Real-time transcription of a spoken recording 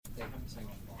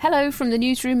Hello from the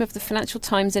newsroom of the Financial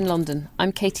Times in London.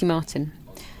 I'm Katie Martin.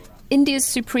 India's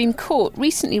Supreme Court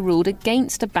recently ruled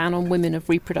against a ban on women of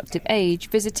reproductive age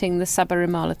visiting the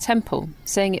Sabarimala temple,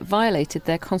 saying it violated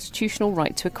their constitutional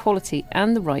right to equality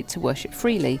and the right to worship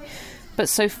freely. But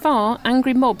so far,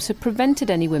 angry mobs have prevented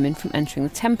any women from entering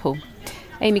the temple.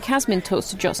 Amy Kasmin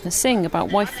talks to Jyotsna Singh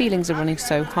about why feelings are running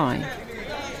so high.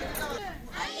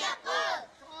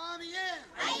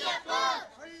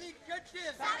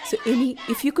 So, Amy,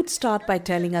 if you could start by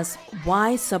telling us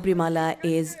why Sabarimala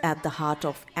is at the heart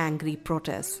of angry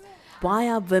protests. Why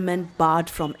are women barred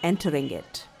from entering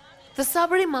it? The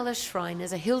Sabarimala shrine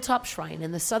is a hilltop shrine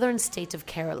in the southern state of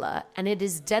Kerala, and it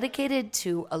is dedicated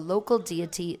to a local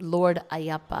deity, Lord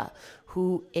Ayyappa,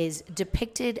 who is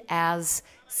depicted as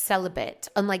celibate,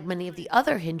 unlike many of the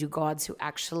other Hindu gods who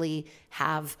actually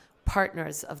have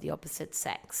partners of the opposite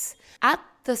sex. At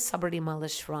the Sabarimala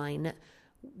shrine,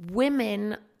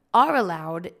 women are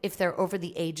allowed if they're over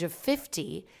the age of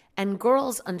 50, and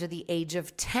girls under the age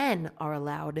of 10 are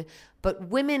allowed, but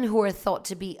women who are thought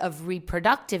to be of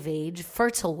reproductive age,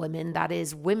 fertile women, that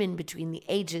is, women between the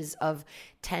ages of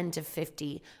 10 to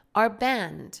 50, are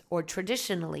banned or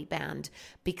traditionally banned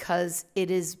because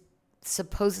it is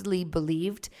supposedly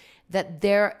believed that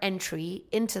their entry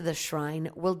into the shrine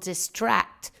will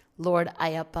distract Lord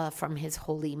Ayyappa from his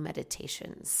holy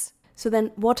meditations. So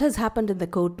then what has happened in the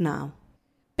court now?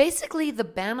 Basically, the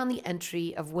ban on the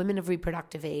entry of women of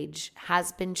reproductive age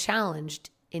has been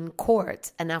challenged in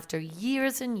court, and after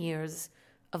years and years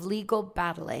of legal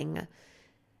battling,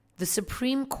 the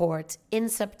Supreme Court in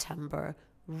September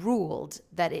ruled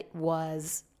that it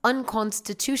was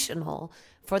unconstitutional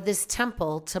for this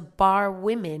temple to bar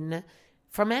women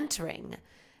from entering.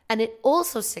 And it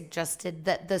also suggested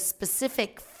that the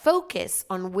specific focus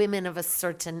on women of a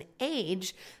certain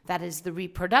age, that is the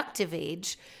reproductive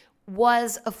age,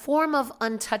 was a form of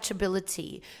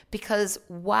untouchability, because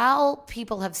while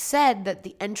people have said that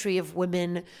the entry of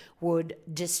women would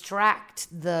distract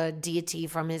the deity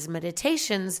from his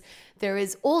meditations, there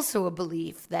is also a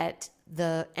belief that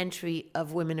the entry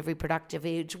of women of reproductive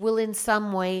age will in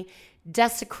some way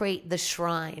desecrate the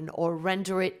shrine or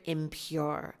render it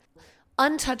impure.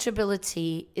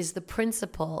 Untouchability is the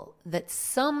principle that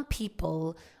some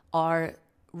people are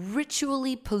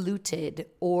ritually polluted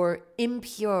or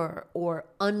impure or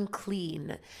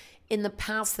unclean. In the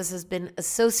past, this has been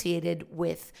associated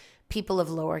with people of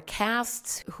lower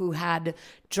castes who had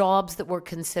jobs that were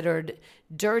considered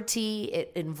dirty.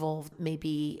 It involved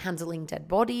maybe handling dead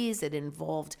bodies. It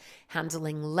involved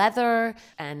handling leather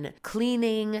and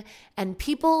cleaning. And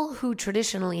people who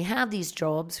traditionally had these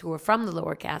jobs, who were from the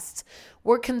lower castes,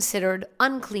 were considered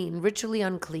unclean, ritually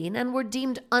unclean, and were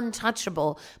deemed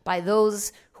untouchable by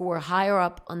those who were higher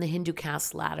up on the Hindu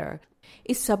caste ladder.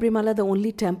 Is Sabarimala the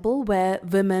only temple where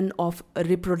women of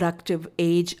reproductive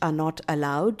age are not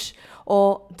allowed?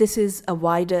 Or this is a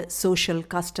wider social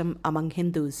custom among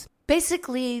Hindus?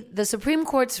 Basically, the Supreme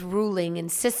Court's ruling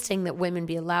insisting that women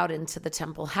be allowed into the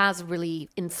temple has really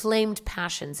inflamed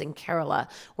passions in Kerala,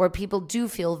 where people do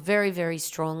feel very, very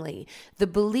strongly. The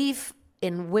belief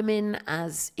in women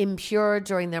as impure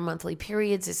during their monthly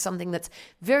periods is something that's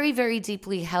very, very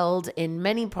deeply held in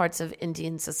many parts of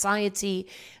Indian society.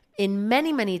 In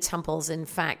many, many temples, in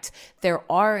fact, there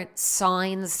are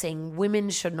signs saying women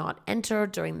should not enter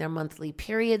during their monthly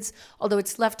periods, although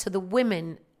it's left to the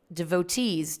women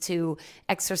devotees to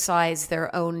exercise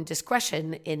their own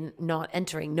discretion in not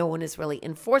entering. No one is really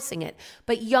enforcing it.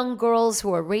 But young girls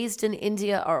who are raised in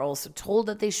India are also told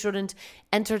that they shouldn't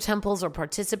enter temples or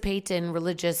participate in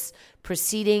religious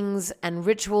proceedings and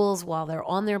rituals while they're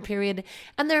on their period.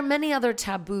 And there are many other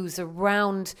taboos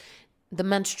around the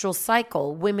menstrual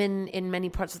cycle. Women in many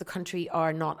parts of the country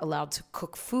are not allowed to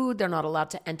cook food. They're not allowed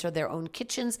to enter their own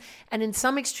kitchens. And in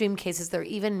some extreme cases, they're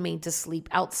even made to sleep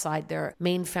outside their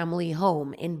main family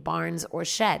home in barns or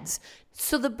sheds.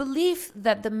 So the belief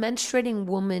that the menstruating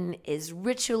woman is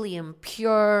ritually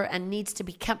impure and needs to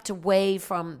be kept away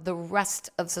from the rest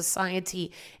of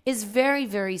society is very,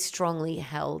 very strongly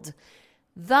held.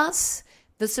 Thus,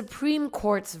 the Supreme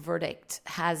Court's verdict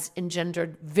has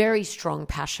engendered very strong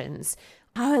passions.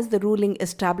 How has the ruling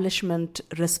establishment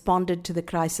responded to the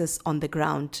crisis on the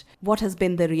ground? What has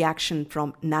been the reaction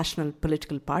from national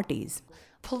political parties?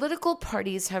 Political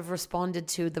parties have responded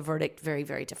to the verdict very,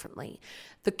 very differently.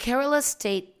 The Kerala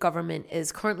state government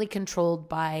is currently controlled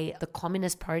by the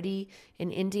Communist Party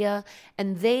in India,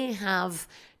 and they have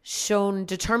shown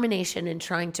determination in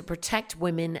trying to protect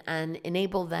women and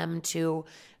enable them to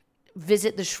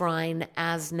visit the shrine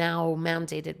as now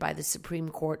mandated by the Supreme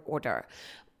Court order.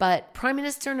 But Prime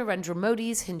Minister Narendra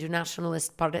Modi's Hindu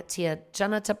nationalist Bharatiya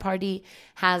Janata Party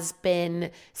has been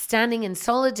standing in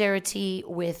solidarity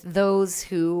with those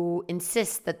who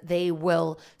insist that they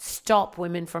will stop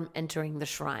women from entering the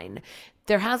shrine.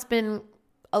 There has been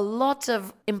a lot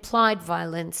of implied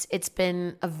violence. It's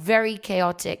been a very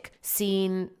chaotic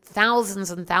scene. Thousands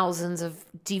and thousands of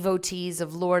devotees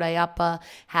of Lord Ayyappa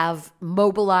have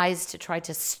mobilized to try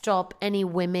to stop any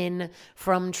women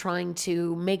from trying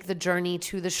to make the journey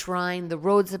to the shrine. The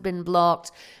roads have been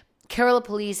blocked. Kerala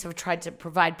police have tried to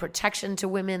provide protection to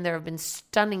women. There have been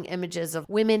stunning images of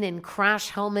women in crash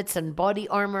helmets and body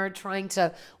armor trying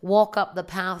to walk up the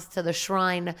path to the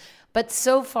shrine. But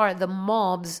so far, the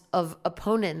mobs of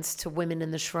opponents to women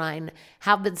in the shrine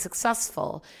have been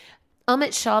successful.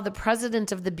 Amit Shah, the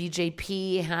president of the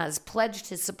BJP, has pledged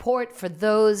his support for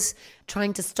those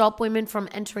trying to stop women from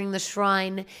entering the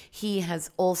shrine. He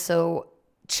has also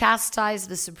chastised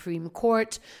the Supreme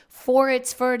Court for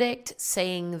its verdict,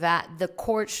 saying that the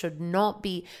court should not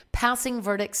be passing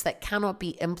verdicts that cannot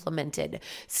be implemented.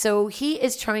 So he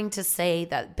is trying to say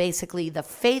that basically the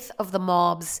faith of the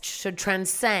mobs should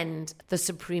transcend the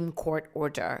Supreme Court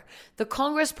order. The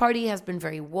Congress party has been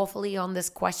very woefully on this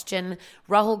question.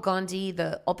 Rahul Gandhi,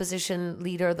 the opposition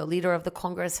leader, the leader of the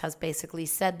Congress, has basically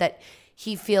said that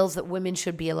he feels that women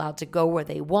should be allowed to go where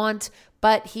they want,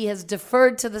 but he has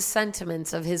deferred to the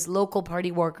sentiments of his local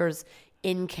party workers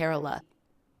in Kerala.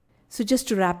 So just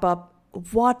to wrap up,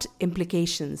 what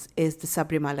implications is the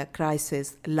Sabarimala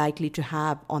crisis likely to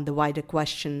have on the wider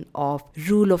question of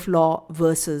rule of law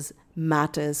versus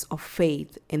matters of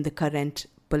faith in the current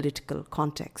political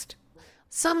context?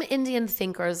 Some Indian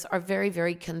thinkers are very,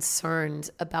 very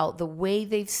concerned about the way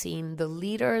they've seen the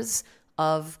leaders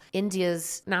of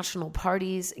India's national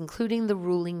parties, including the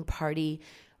ruling party,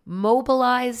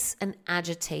 mobilize and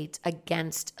agitate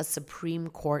against a Supreme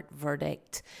Court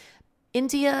verdict.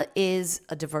 India is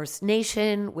a diverse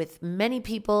nation with many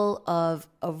people of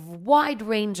a wide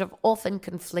range of often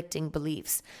conflicting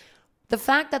beliefs. The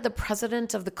fact that the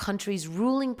president of the country's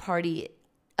ruling party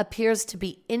appears to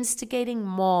be instigating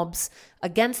mobs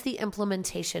against the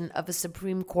implementation of a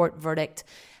Supreme Court verdict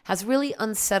has really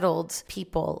unsettled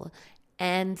people.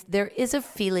 And there is a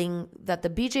feeling that the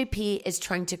BJP is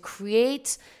trying to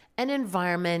create an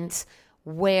environment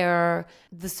where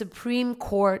the Supreme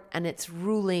Court and its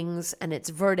rulings and its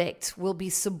verdict will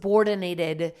be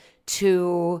subordinated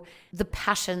to the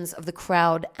passions of the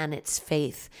crowd and its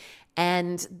faith.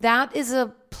 And that is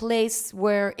a place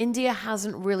where India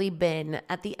hasn't really been.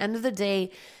 At the end of the day,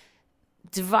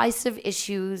 divisive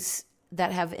issues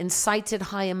that have incited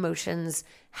high emotions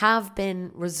have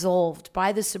been resolved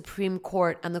by the Supreme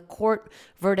Court, and the court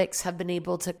verdicts have been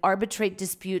able to arbitrate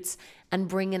disputes and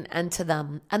bring an end to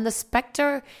them. And the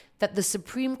specter that the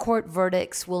Supreme Court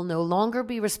verdicts will no longer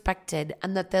be respected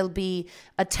and that there'll be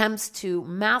attempts to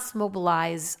mass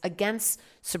mobilize against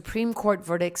Supreme Court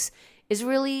verdicts is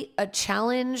really a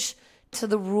challenge to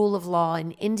the rule of law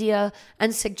in India,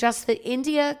 and suggests that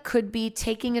India could be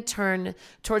taking a turn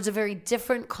towards a very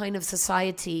different kind of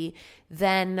society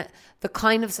than the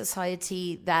kind of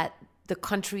society that the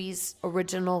country's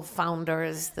original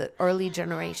founders, the early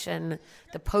generation,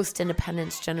 the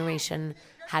post-independence generation,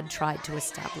 had tried to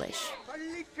establish.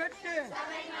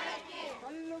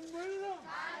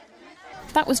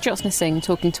 That was Jyotsna Singh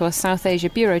talking to our South Asia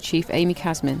Bureau Chief Amy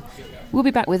Kasmin. We'll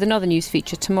be back with another news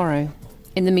feature tomorrow.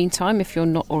 In the meantime, if you're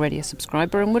not already a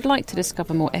subscriber and would like to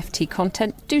discover more FT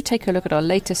content, do take a look at our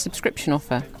latest subscription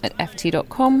offer at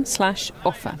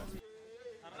ft.com/offer.